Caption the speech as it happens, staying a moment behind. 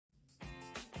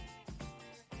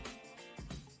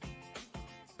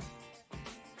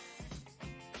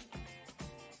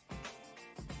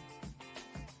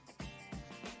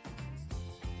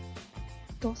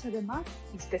Tossa De Mar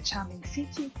is the charming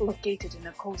city located in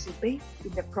a cozy bay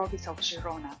in the province of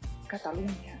Girona,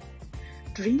 Catalonia.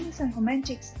 Dreamers and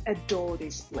romantics adore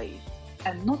this place,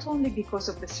 and not only because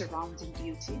of the surrounding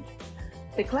beauty.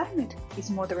 The climate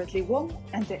is moderately warm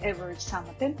and the average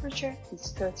summer temperature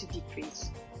is 30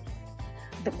 degrees.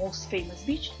 The most famous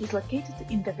beach is located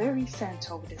in the very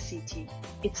center of the city.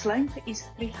 Its length is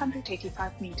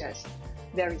 385 meters.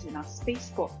 There is enough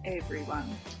space for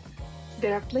everyone.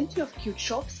 There are plenty of cute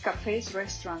shops, cafes,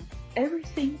 restaurants,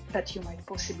 everything that you might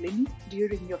possibly need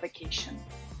during your vacation.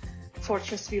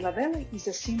 Fortress Villa Velle is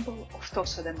a symbol of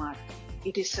Tossa De Mar.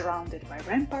 It is surrounded by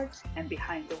ramparts, and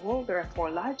behind the wall there are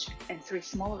 4 large and 3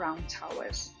 small round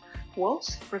towers.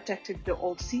 Walls protected the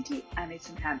old city and its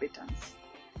inhabitants.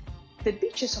 The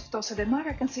beaches of Tossa De Mar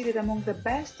are considered among the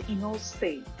best in all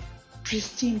Spain.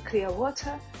 Pristine clear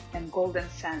water and golden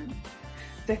sand.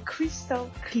 The crystal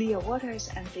clear waters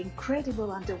and the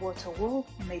incredible underwater world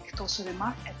make Tossa De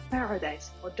Mar a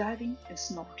paradise for diving and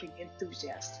snorkeling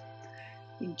enthusiasts.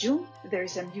 In June, there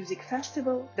is a music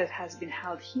festival that has been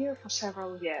held here for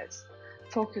several years,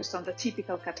 focused on the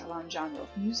typical Catalan genre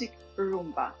of music,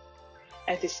 rumba.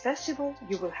 At this festival,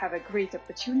 you will have a great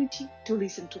opportunity to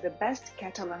listen to the best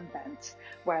Catalan bands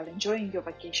while enjoying your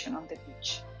vacation on the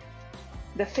beach.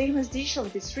 The famous dish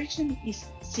of this region is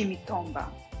simitomba.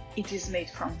 It is made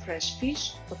from fresh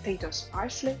fish, potatoes,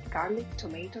 parsley, garlic,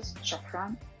 tomatoes,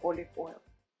 saffron, olive oil.